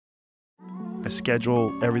I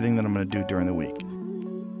schedule everything that I'm going to do during the week.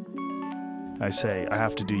 I say, I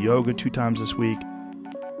have to do yoga 2 times this week.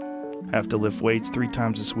 I have to lift weights 3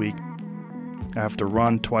 times this week. I have to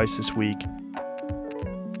run twice this week.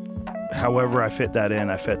 However I fit that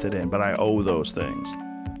in, I fit that in, but I owe those things.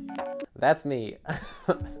 That's me.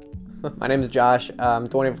 My name is Josh. I'm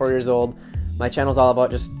 24 years old. My channel is all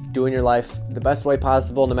about just doing your life the best way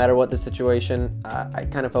possible, no matter what the situation. I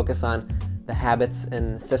kind of focus on the habits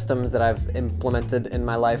and systems that I've implemented in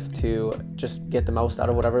my life to just get the most out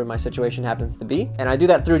of whatever my situation happens to be. And I do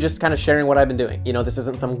that through just kind of sharing what I've been doing. You know, this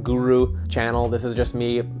isn't some guru channel. This is just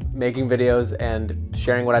me making videos and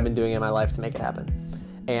sharing what I've been doing in my life to make it happen.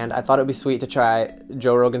 And I thought it would be sweet to try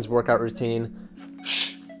Joe Rogan's workout routine.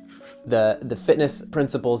 The fitness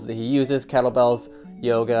principles that he uses, kettlebells,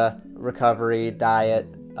 yoga, recovery, diet,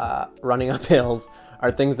 running up hills,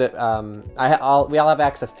 are things that we all have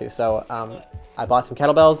access to. So I bought some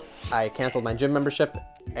kettlebells, I canceled my gym membership,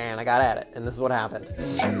 and I got at it. And this is what happened.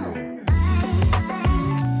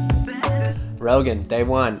 Rogan, day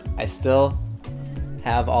 1. I still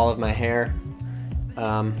have all of my hair.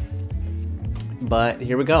 But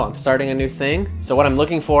here we go, I'm starting a new thing. So what I'm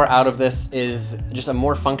looking for out of this is just a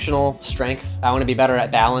more functional strength. I wanna be better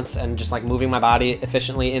at balance and just like moving my body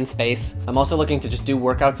efficiently in space. I'm also looking to just do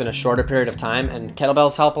workouts in a shorter period of time, and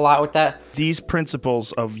kettlebells help a lot with that. These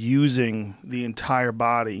principles of using the entire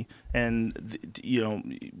body and, you know,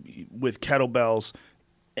 with kettlebells,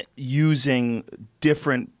 using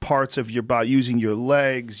different parts of your body, using your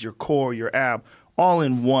legs, your core, your ab, all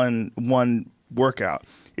in one workout.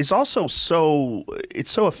 It's also so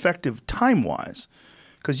effective time-wise,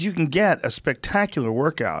 because you can get a spectacular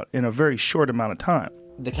workout in a very short amount of time.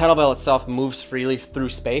 The kettlebell itself moves freely through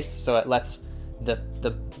space, so it lets the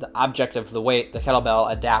object of the weight, the kettlebell,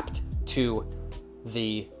 adapt to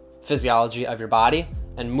the physiology of your body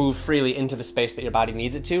and move freely into the space that your body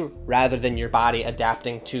needs it to, rather than your body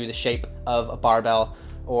adapting to the shape of a barbell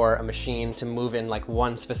or a machine to move in like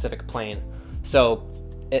one specific plane. So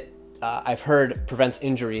I've heard prevents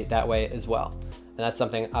injury that way as well. And that's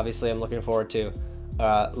something obviously I'm looking forward to,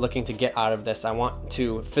 looking to get out of this. I want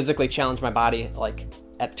to physically challenge my body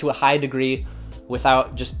to a high degree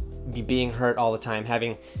without just being hurt all the time,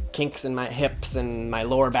 having kinks in my hips and my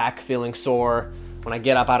lower back feeling sore when I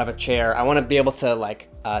get up out of a chair. I want to be able to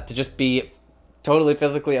to just be totally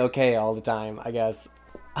physically okay all the time, I guess,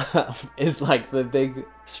 is like the big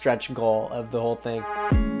stretch goal of the whole thing.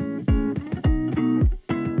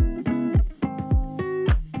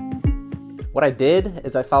 What I did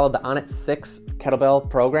is I followed the Onnit 6 kettlebell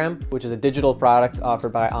program, which is a digital product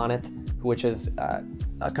offered by Onnit, which is a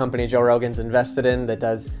company Joe Rogan's invested in that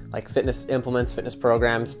does like fitness implements, fitness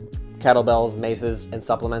programs, kettlebells, maces, and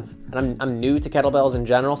supplements. And I'm new to kettlebells in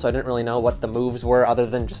general, so I didn't really know what the moves were other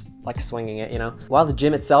than just like swinging it, you know? While the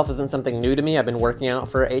gym itself isn't something new to me, I've been working out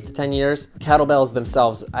for 8 to 10 years. Kettlebells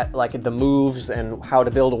themselves, like the moves and how to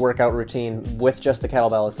build a workout routine with just the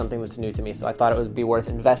kettlebell is something that's new to me. So I thought it would be worth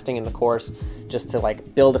investing in the course just to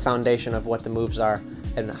like build a foundation of what the moves are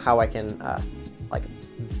and how I can like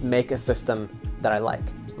make a system that I like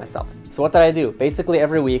myself. So what did I do? Basically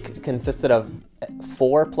every week consisted of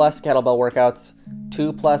 4+ kettlebell workouts,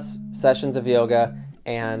 2+ sessions of yoga,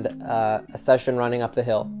 and a session running up the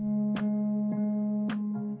hill.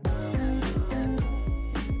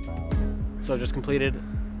 So I just completed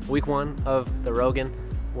week 1 of the Rogan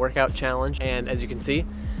Workout Challenge, and as you can see,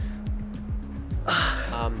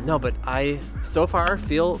 but I so far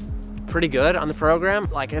feel pretty good on the program.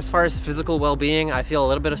 Like as far as physical well-being, I feel a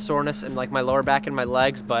little bit of soreness in like my lower back and my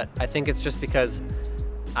legs, but I think it's just because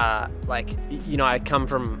you know, I come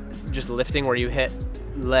from just lifting where you hit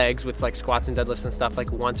legs with like squats and deadlifts and stuff like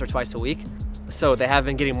once or twice a week. So they have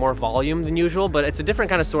been getting more volume than usual, but it's a different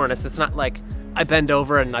kind of soreness. It's not like I bend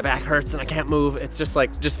over and my back hurts and I can't move. It's just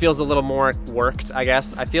like, just feels a little more worked, I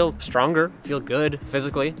guess. I feel stronger, feel good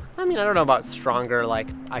physically. I mean, I don't know about stronger, like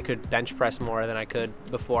I could bench press more than I could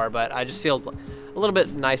before, but I just feel a little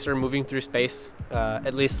bit nicer moving through space,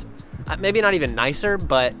 at least. Maybe not even nicer,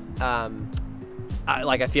 but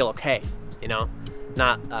I feel okay, you know?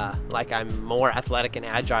 Not like I'm more athletic and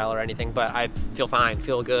agile or anything, but I feel fine,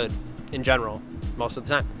 feel good in general, most of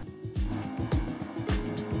the time.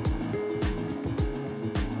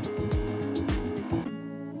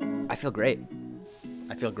 I feel great.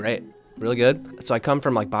 I feel great. Really good. So I come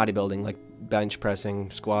from like bodybuilding, like bench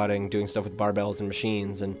pressing, squatting, doing stuff with barbells and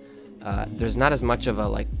machines, and there's not as much of a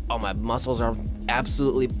like, oh, my muscles are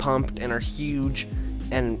absolutely pumped and are huge,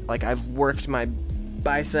 and like I've worked my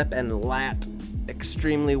bicep and lat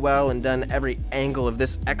extremely well and done every angle of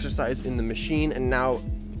this exercise in the machine, and now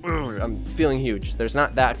I'm feeling huge. There's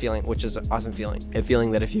not that feeling, which is an awesome feeling. A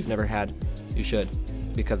feeling that if you've never had, you should,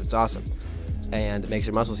 because it's awesome. And it makes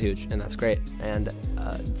your muscles huge, and that's great. And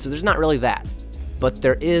so there's not really that. But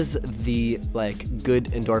there is the, like, good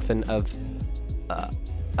endorphin of...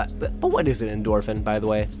 but what is an endorphin, by the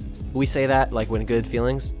way? We say that, like, when good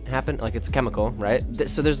feelings happen, like, it's a chemical, right?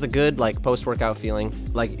 So there's the good, like, post-workout feeling,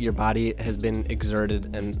 like your body has been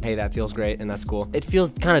exerted, and hey, that feels great, and that's cool. It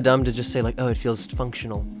feels kind of dumb to just say, like, oh, it feels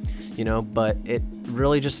functional, you know? But it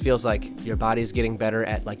really just feels like your body's getting better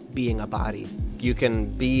at, like, being a body. You can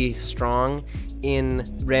be strong in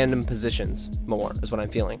random positions more, is what I'm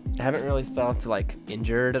feeling. I haven't really felt, like,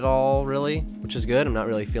 injured at all, really, which is good. I'm not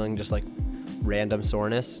really feeling just, like, random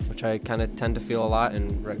soreness, which I kind of tend to feel a lot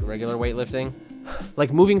in regular weightlifting.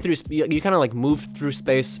 Like moving through, you kind of like move through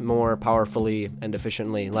space more powerfully and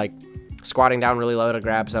efficiently, like squatting down really low to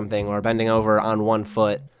grab something, or bending over on one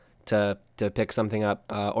foot to pick something up,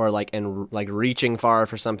 or like reaching far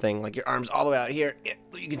for something, like your arms all the way out here,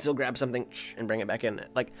 you can still grab something and bring it back in.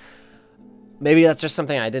 Like maybe that's just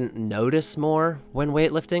something I didn't notice more when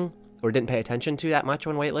weightlifting, or didn't pay attention to that much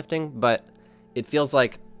when weightlifting, but it feels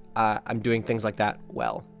like I'm doing things like that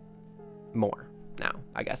more now,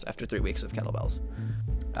 I guess, after 3 weeks of kettlebells.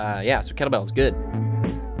 Yeah, so kettlebells, good.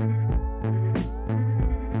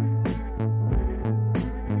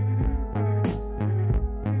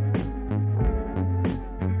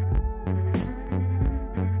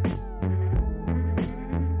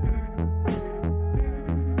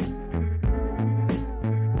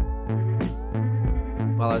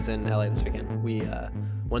 While I was in LA this weekend, we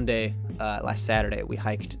one day last Saturday we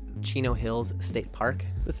hiked Chino Hills State Park.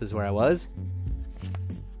 This is where I was.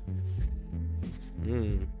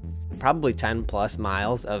 Probably 10 plus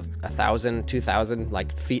miles of 1,000, 2,000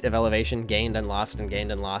 like feet of elevation gained and lost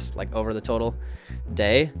like over the total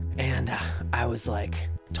day. And I was like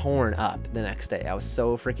torn up the next day. I was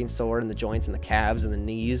so freaking sore in the joints and the calves and the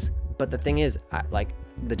knees. But the thing is, like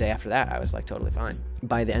the day after that, I was like totally fine.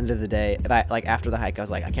 By the end of the day, like after the hike, I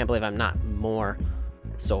was like, I can't believe I'm not more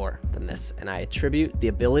sore than this. And I attribute the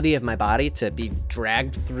ability of my body to be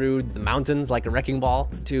dragged through the mountains like a wrecking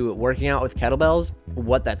ball to working out with kettlebells.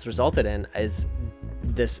 What that's resulted in is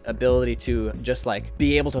this ability to just like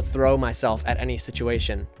be able to throw myself at any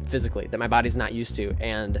situation physically that my body's not used to,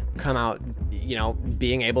 and come out, you know,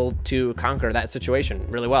 being able to conquer that situation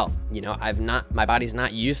really well. You know, my body's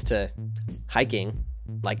not used to hiking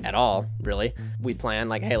like at all, really. We plan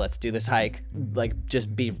like, hey, let's do this hike, like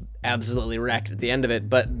just be absolutely wrecked at the end of it.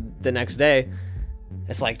 But the next day,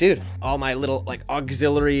 it's like, dude, all my little like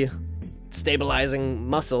auxiliary stabilizing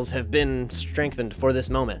muscles have been strengthened for this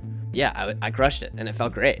moment. Yeah, I crushed it and it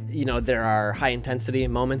felt great. You know, there are high intensity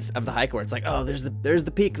moments of the hike where it's like, oh, there's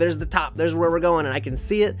the peak, there's the top, there's where we're going, and I can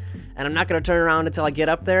see it, and I'm not gonna turn around until I get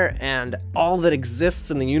up there, and all that exists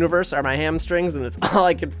in the universe are my hamstrings, and it's all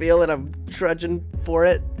I can feel, and I'm trudging for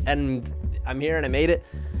it, and I'm here and I made it.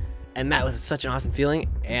 And that was such an awesome feeling.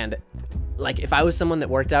 And like if I was someone that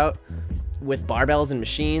worked out with barbells and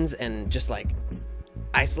machines and just like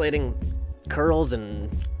isolating curls and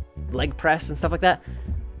leg press and stuff like that,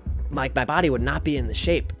 like my body would not be in the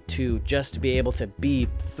shape to just be able to be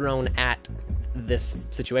thrown at this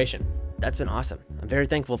situation. That's been awesome. I'm very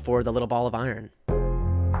thankful for the little ball of iron.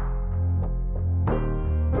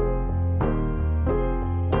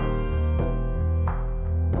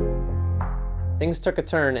 Things took a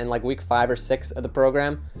turn in like week 5 or 6 of the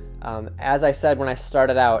program. As I said when I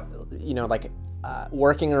started out, you know, like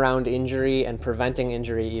working around injury and preventing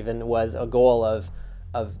injury even was a goal of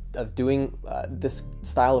doing this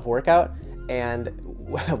style of workout. And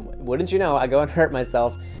wouldn't you know, I go and hurt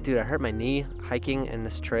myself. Dude, I hurt my knee hiking in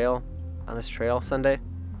this trail, on this trail Sunday.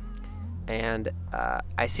 And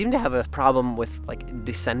I seem to have a problem with like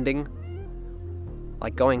descending,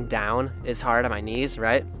 like going down is hard on my knees,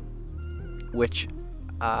 right? Which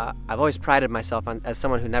I've always prided myself on as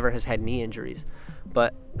someone who never has had knee injuries.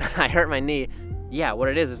 But I hurt my knee. Yeah, what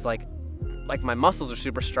it is like my muscles are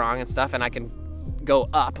super strong and stuff, and I can go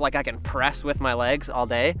up, like I can press with my legs all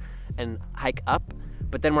day and hike up.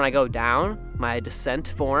 But then when I go down, my descent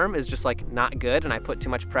form is just like not good, and I put too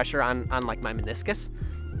much pressure on like my meniscus.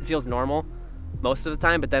 It feels normal most of the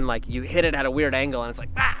time, but then like you hit it at a weird angle and it's like,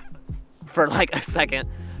 ah, for like a second.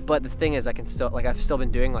 But the thing is, I can still, like I've still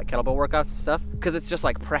been doing like kettlebell workouts and stuff, because it's just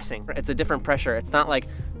like pressing. It's a different pressure. It's not like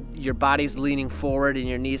your body's leaning forward and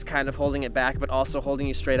your knees kind of holding it back, but also holding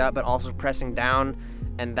you straight up, but also pressing down.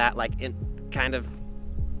 And that like it kind of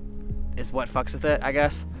is what fucks with it, I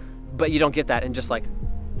guess. But you don't get that in just like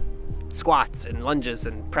squats and lunges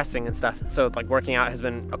and pressing and stuff. So like working out has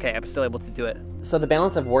been okay. I'm still able to do it. So the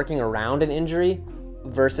balance of working around an injury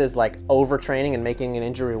versus like overtraining and making an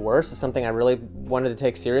injury worse is something I really wanted to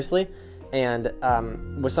take seriously, and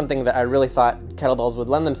was something that I really thought kettlebells would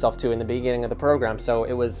lend themselves to in the beginning of the program. So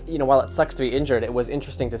it was, you know, while it sucks to be injured, it was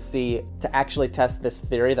interesting to actually test this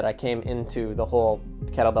theory that I came into the whole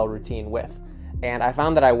kettlebell routine with. And I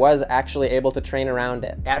found that I was actually able to train around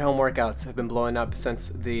it. At-home workouts have been blowing up since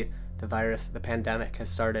the virus, the pandemic has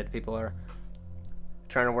started. People are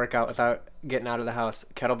trying to work out without getting out of the house.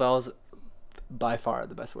 Kettlebells, by far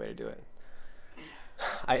the best way to do it.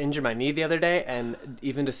 I injured my knee the other day, and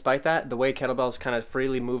even despite that, the way kettlebells kind of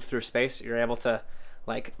freely move through space, you're able to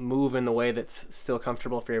like move in the way that's still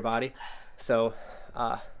comfortable for your body. So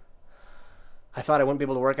I thought I wouldn't be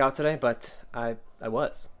able to work out today, but I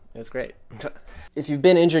was. It was great. If you've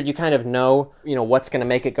been injured, you kind of know, you know, what's going to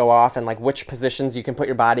make it go off and like which positions you can put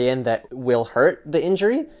your body in that will hurt the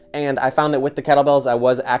injury. And I found that with the kettlebells, I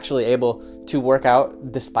was actually able to work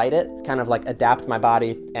out despite it, kind of like adapt my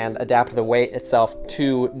body and adapt the weight itself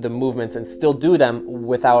to the movements and still do them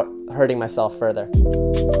without hurting myself further.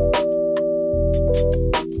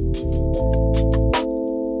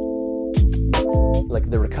 Like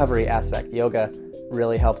the recovery aspect, yoga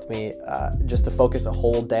really helped me just to focus a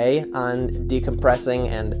whole day on decompressing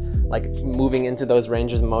and like moving into those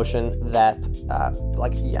ranges of motion that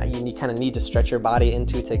you kind of need to stretch your body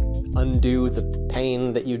into to undo the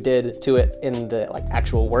pain that you did to it in the like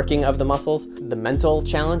actual working of the muscles. The mental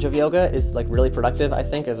challenge of yoga is like really productive, I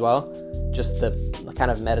think, as well. Just the kind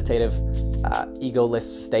of meditative, egoless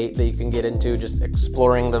state that you can get into, just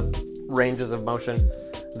exploring the ranges of motion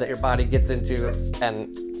that your body gets into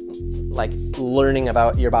and like learning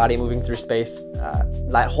about your body moving through space.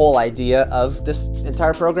 That whole idea of this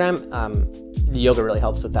entire program, the yoga really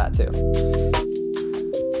helps with that too.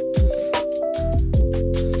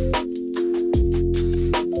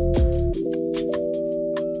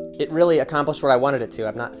 It really accomplished what I wanted it to.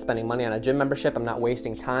 I'm not spending money on a gym membership. I'm not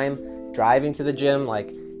wasting time driving to the gym,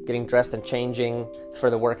 like getting dressed and changing for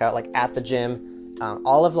the workout, like at the gym.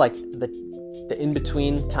 All of like the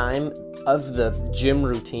in-between time of the gym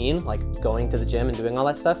routine, like going to the gym and doing all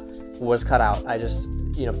that stuff, was cut out. I just,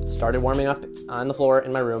 you know, started warming up on the floor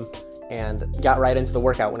in my room and got right into the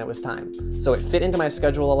workout when it was time. So it fit into my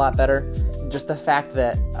schedule a lot better. Just the fact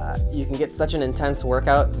that you can get such an intense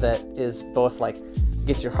workout that is both like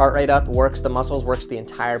gets your heart rate up, works the muscles, works the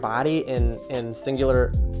entire body in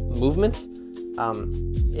singular movements.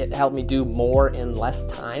 It helped me do more in less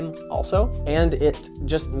time also, and it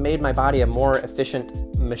just made my body a more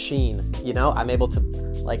efficient machine. You know, I'm able to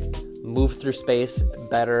like move through space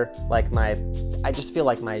better. Like I just feel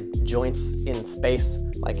like my joints in space,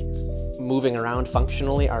 like moving around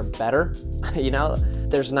functionally, are better. You know,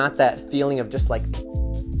 there's not that feeling of just like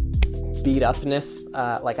beat upness.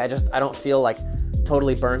 Like I don't feel like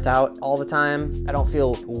totally burnt out all the time. I don't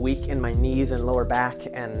feel weak in my knees and lower back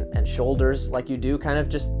and shoulders like you do kind of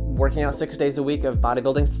just working out 6 days a week of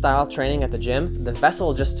bodybuilding style training at the gym. The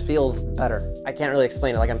vessel just feels better. I can't really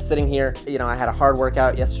explain it. Like I'm sitting here, you know, I had a hard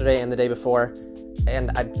workout yesterday and the day before,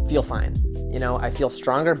 and I feel fine. You know, I feel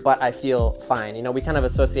stronger, but I feel fine. You know, we kind of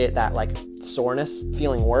associate that like soreness,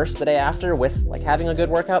 feeling worse the day after with like having a good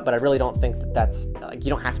workout, but I really don't think that that's like,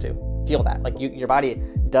 you don't have to feel that. Like your body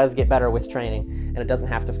does get better with training, and it doesn't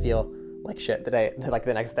have to feel like shit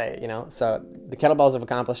the next day, you know? So the kettlebells have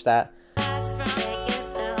accomplished that.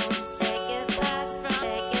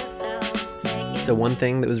 So one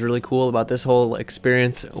thing that was really cool about this whole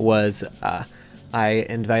experience was I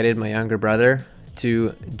invited my younger brother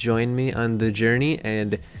to join me on the journey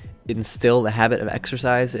and instill the habit of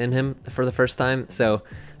exercise in him for the first time. So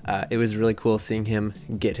it was really cool seeing him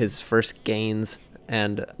get his first gains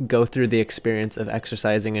and go through the experience of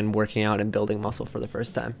exercising and working out and building muscle for the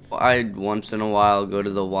first time. I'd once in a while go to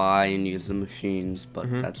the Y and use the machines, but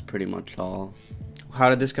that's pretty much all. How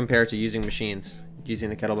did this compare to using machines, using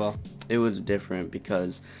the kettlebell? It was different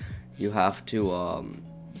because you have to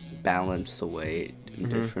balance the weight in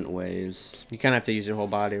different ways. You kind of have to use your whole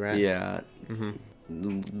body, right? Yeah.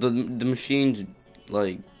 The machines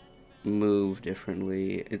like move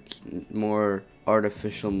differently. It's more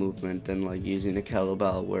artificial movement than like using a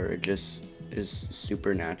kettlebell where it just is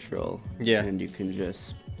supernatural. Yeah. And you can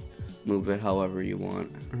just move it however you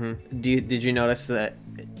want. Did you notice that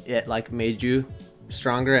it like made you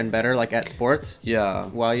stronger and better like at sports? Yeah.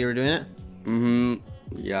 While you were doing it?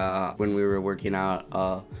 Yeah. When we were working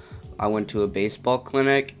out, I went to a baseball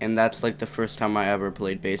clinic, and that's like the first time I ever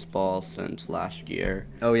played baseball since last year.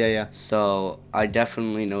 Oh yeah. So I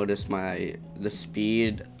definitely noticed the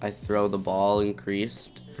speed I throw the ball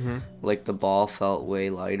increased. Like the ball felt way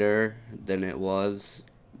lighter than it was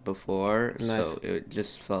before, Nice. so it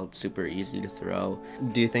just felt super easy to throw.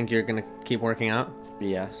 Do you think you're gonna keep working out?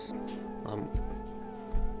 Yes.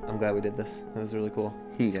 I'm glad we did this. It was really cool.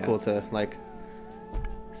 It's Yeah. cool to like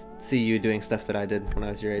see you doing stuff that I did when I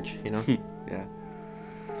was your age, you know? Yeah.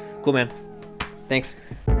 Cool, man. Thanks.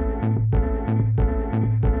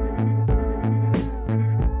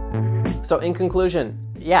 So in conclusion,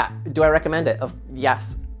 yeah, do I recommend it?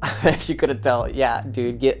 Yes. If you couldn't tell, yeah,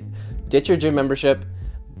 dude, ditch your gym membership,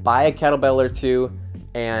 buy a kettlebell or two,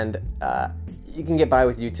 and you can get by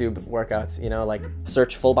with YouTube workouts, you know, like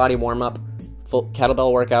search full body warm up, full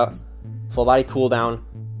kettlebell workout, full body cool down,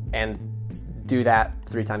 and do that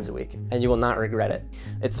 3 times a week, and you will not regret it.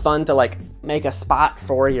 It's fun to like make a spot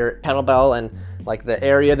for your kettlebell and like the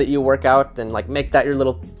area that you work out, and like make that your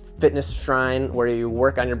little fitness shrine where you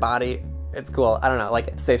work on your body. It's cool. I don't know, like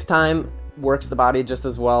it saves time, works the body just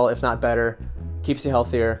as well, if not better, keeps you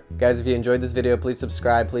healthier. Guys, if you enjoyed this video, please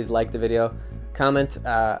subscribe, please like the video, comment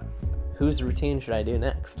whose routine should I do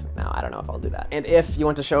next? Now, I don't know if I'll do that. And if you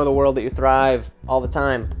want to show the world that you thrive all the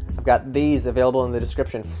time, I've got these available in the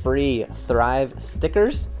description, free Thrive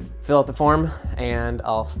stickers. Fill out the form and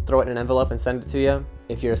I'll throw it in an envelope and send it to you.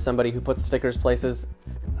 If you're somebody who puts stickers places,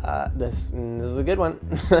 this is a good one.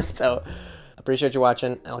 So, appreciate you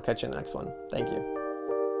watching, and I'll catch you in the next one. Thank you.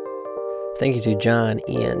 Thank you to John,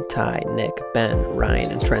 Ian, Ty, Nick, Ben,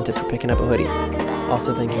 Ryan, and Trenton for picking up a hoodie.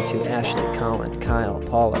 Also thank you to Ashley, Colin, Kyle,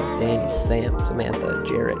 Paula, Danny, Sam, Samantha,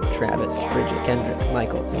 Jared, Travis, Bridget, Kendrick,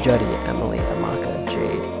 Michael, Juddy, Emily, Amaka,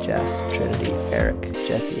 Jade, Jess, Trinity, Eric,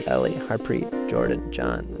 Jesse, Ellie, Harpreet, Jordan,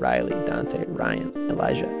 John, Riley, Dante, Ryan,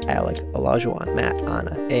 Elijah, Alec, Olajuwon, Matt,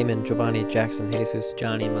 Anna, Eamon, Giovanni, Jackson, Jesus,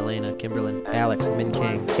 Johnny, Milena, Kimberlyn, Alex, Min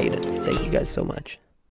Kang, Hayden. Thank you guys so much.